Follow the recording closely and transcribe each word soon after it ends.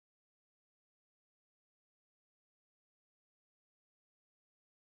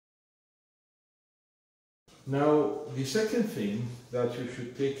Now, the second thing that you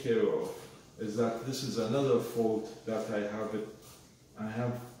should take care of is that this is another fault that I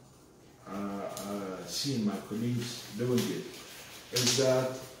have seen my colleagues doing it, is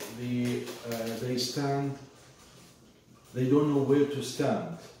that they don't know where to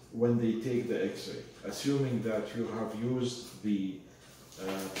stand when they take the X-ray, assuming that you have used the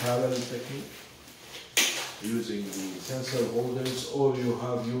parallel technique, using the sensor holders, or you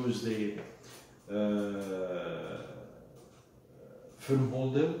have used the film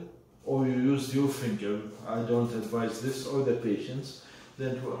holder, or you used your finger. I don't advise this, or the patient's.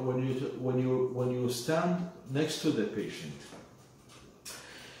 Then when you stand next to the patient,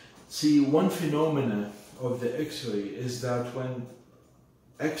 see, one phenomena of the X-ray is that when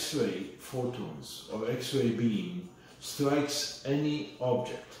X-ray photons or X-ray beam strikes any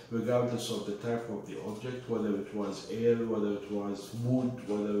object, regardless of the type of the object, whether it was air, whether it was wood,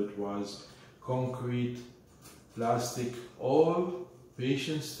 whether it was concrete, plastic, or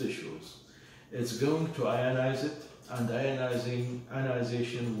patient's tissues, it's going to ionize it, and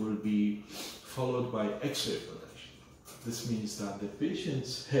ionization will be followed by X-ray production. This means that the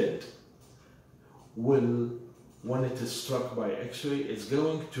patient's head will, when it is struck by X-ray, it's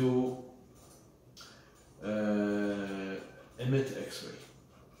going to emit X-ray,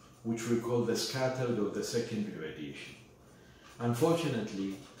 which we call the scattered or the secondary radiation.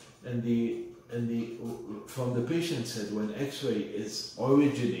 Unfortunately, from the patient's head, when X-ray is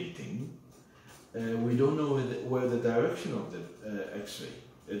originating, we don't know where the direction of the X-ray.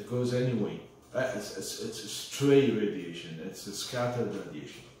 It goes anyway. It's a stray radiation. It's a scattered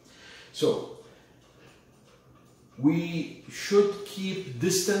radiation. So we should keep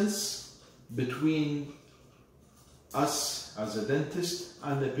distance between us as a dentist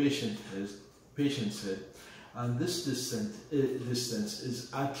and the patient's head, and this distance is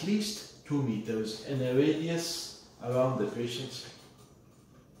at least 2 meters in a radius around the patient's head.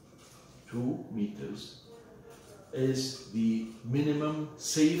 2 meters is the minimum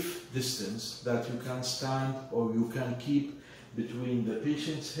safe distance that you can stand or you can keep between the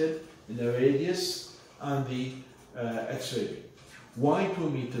patient's head in a radius and the X-ray beam. Why 2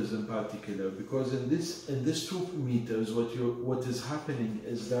 meters in particular? Because in this 2 meters, what is happening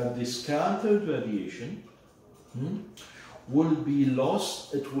is that the scattered radiation will be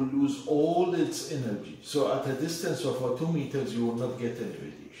lost. It will lose all its energy. So at a distance of 2 meters, you will not get any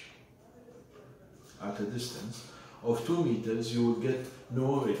radiation. At a distance of 2 meters, you will get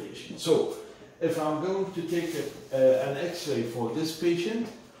no radiation. So if I'm going to take an X-ray for this patient,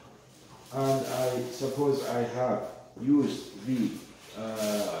 and I suppose I have used the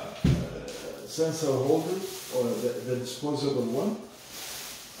sensor holder or the disposable one,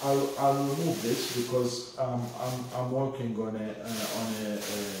 I'll remove this because I'm working on a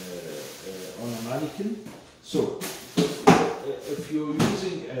mannequin. So if you're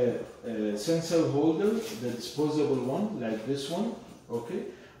using a sensor holder, the disposable one, like this one, okay,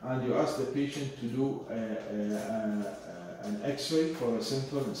 and you ask the patient to do an X-ray for a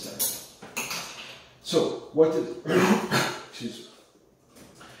central incisor. So what is excuse me.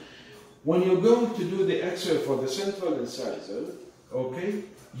 When you're going to do the X-ray for the central incisor, okay,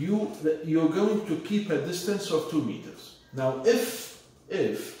 you're going to keep a distance of 2 meters. Now, if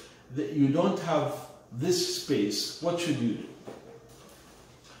you don't have this space, what should you do?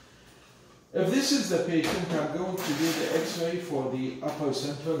 If this is the patient, I'm going to do the X-ray for the upper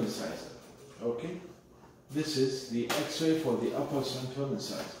central incisor. Okay? This is the X-ray for the upper central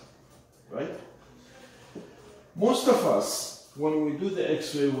incisor. Right? Most of us, when we do the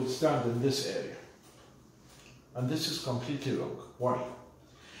X-ray, will stand in this area. And this is completely wrong. Why?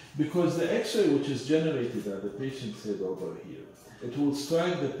 Because the X-ray which is generated at the patient's head over here, it will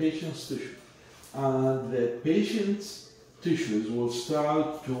strike the patient's tissue. And the patient's tissues will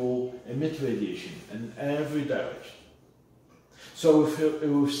start to emit radiation in every direction. So if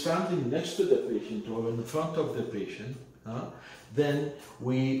we're standing next to the patient or in front of the patient, then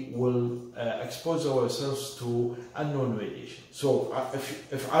we will expose ourselves to unknown radiation. So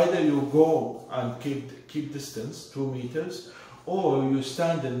if either you go and keep distance, 2 meters, or you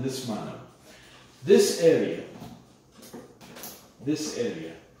stand in this manner, this area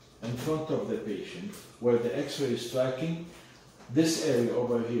in front of the patient, where the X-ray is striking, this area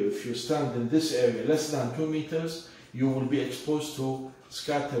over here, if you stand in this area less than 2 meters, you will be exposed to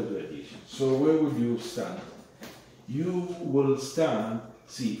scattered radiation. So where will you stand? You will stand,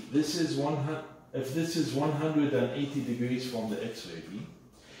 see, this is if this is 180 degrees from the X-ray beam,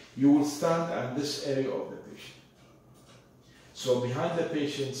 you will stand at this area of the patient. So behind the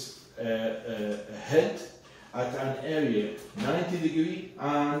patient's head, at an area 90 degree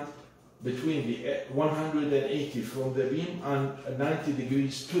and between the 180 from the beam and 90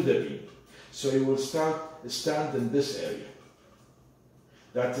 degrees to the beam. So you will stand in this area.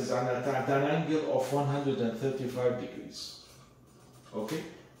 That is at an angle of 135 degrees. Okay?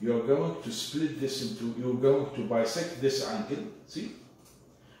 You're going to split this into, you're going to bisect this angle, see?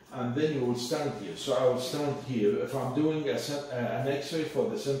 And then you will stand here. So I will stand here if I'm doing an X-ray for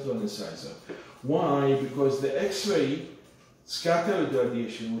the central incisor. Why? Because the X-ray scattered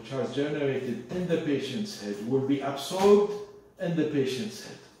radiation which has generated in the patient's head will be absorbed in the patient's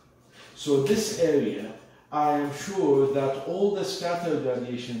head. So this area, I am sure that all the scattered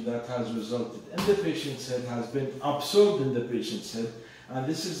radiation that has resulted in the patient's head has been absorbed in the patient's head, and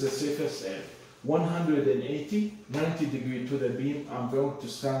this is the safest area. 180, 90 degrees to the beam, I'm going to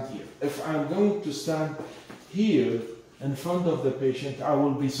stand here. If I'm going to stand here in front of the patient, I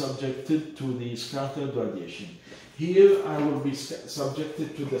will be subjected to the scattered radiation. Here I will be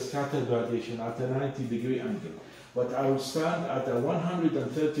subjected to the scattered radiation at a 90-degree angle. But I will stand at a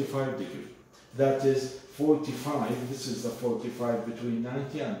 135 degree. That is 45. This is the 45 between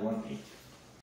 90 and 180.